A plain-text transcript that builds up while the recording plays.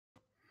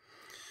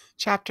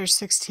Chapter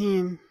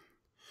 16.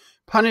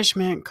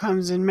 Punishment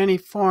comes in many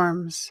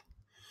forms.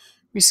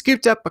 We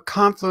scooped up a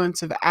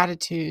confluence of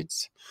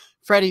attitudes,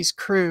 Freddy's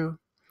crew,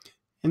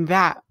 and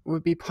that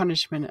would be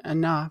punishment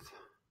enough.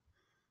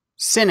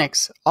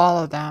 Cynics,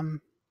 all of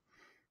them.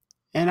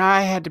 And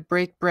I had to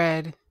break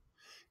bread,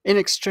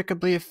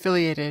 inextricably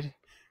affiliated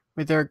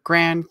with their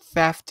grand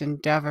theft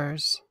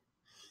endeavors.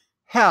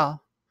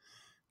 Hell,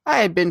 I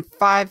had been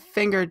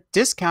five-finger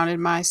discounted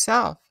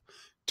myself,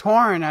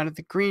 torn out of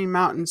the Green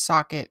Mountain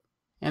socket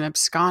and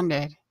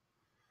absconded.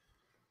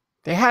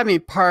 They had me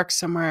parked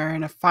somewhere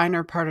in a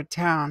finer part of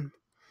town,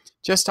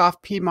 just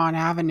off Piedmont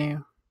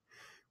Avenue,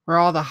 where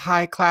all the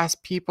high-class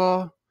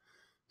people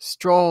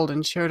strolled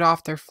and showed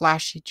off their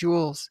flashy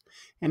jewels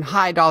and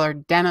high-dollar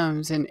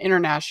denims and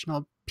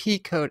international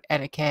peacoat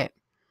etiquette.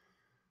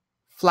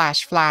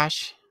 Flash,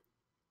 flash.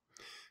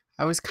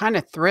 I was kind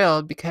of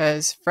thrilled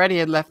because Freddie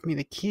had left me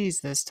the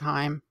keys this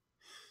time,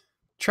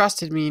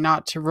 trusted me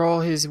not to roll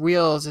his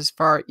wheels as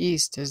far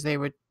east as they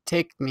would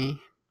take me.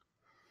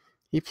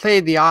 He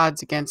played the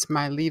odds against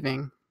my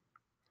leaving.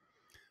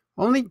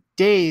 Only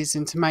days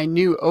into my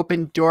new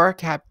open-door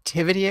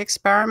captivity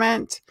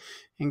experiment,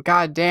 and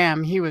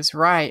goddamn, he was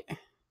right.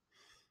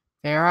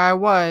 There I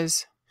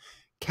was,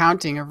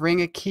 counting a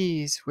ring of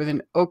keys with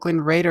an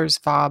Oakland Raiders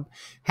fob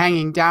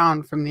hanging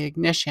down from the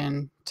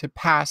ignition to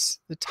pass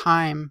the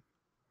time.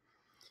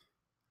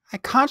 I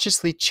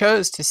consciously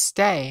chose to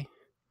stay.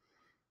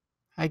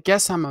 I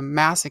guess I'm a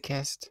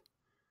masochist,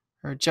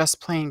 or just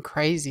plain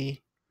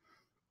crazy.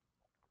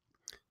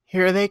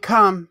 Here they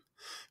come,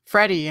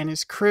 Freddie and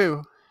his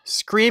crew,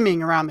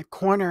 screaming around the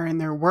corner in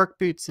their work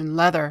boots and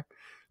leather,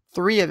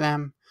 3 of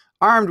them,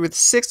 armed with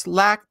 6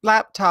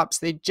 laptops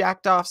they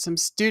jacked off some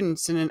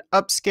students in an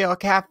upscale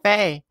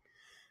cafe.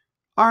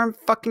 Armed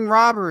fucking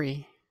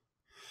robbery.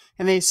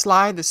 And they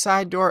slide the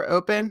side door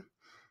open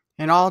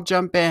and all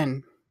jump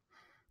in.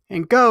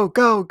 And go,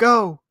 go,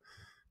 go!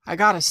 I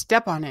gotta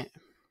step on it.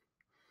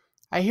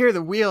 I hear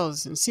the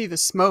wheels and see the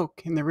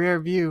smoke in the rear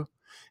view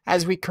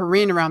as we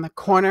careen around the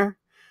corner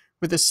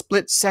with the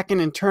split-second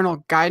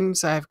internal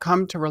guidance I have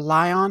come to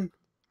rely on,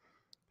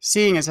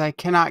 seeing as I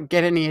cannot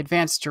get any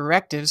advance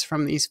directives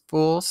from these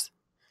fools.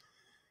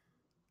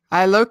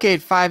 I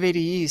locate 580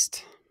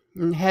 East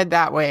and head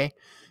that way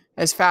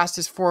as fast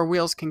as 4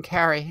 wheels can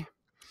carry,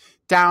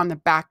 down the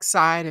back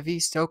side of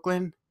East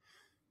Oakland,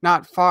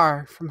 not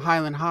far from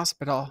Highland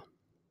Hospital.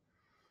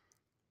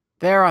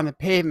 There on the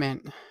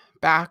pavement,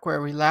 back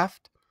where we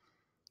left,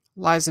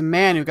 lies a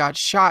man who got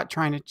shot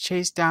trying to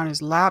chase down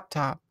his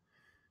laptop.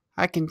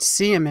 I can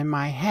see him in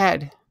my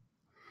head.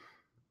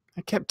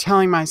 I kept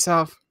telling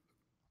myself,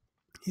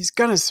 he's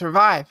gonna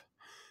survive.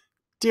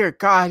 Dear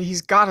God,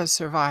 he's gotta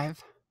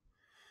survive.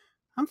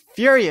 I'm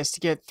furious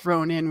to get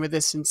thrown in with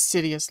this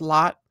insidious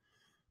lot.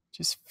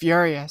 Just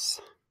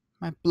furious.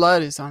 My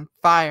blood is on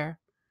fire.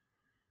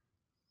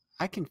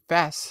 I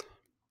confess,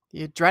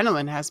 the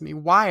adrenaline has me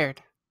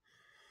wired.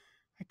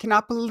 I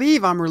cannot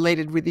believe I'm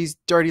related with these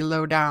dirty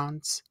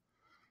lowdowns.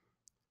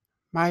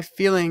 My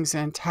feelings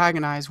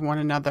antagonize one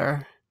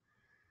another.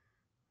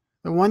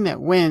 The one that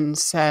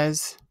wins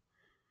says,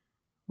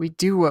 we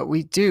do what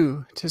we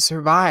do to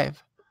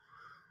survive.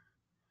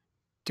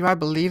 Do I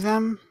believe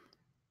them?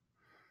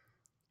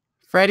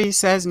 Freddie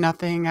says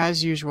nothing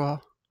as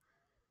usual,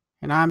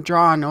 and I'm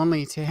drawn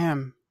only to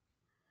him.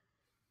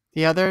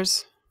 The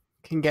others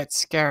can get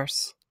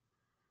scarce.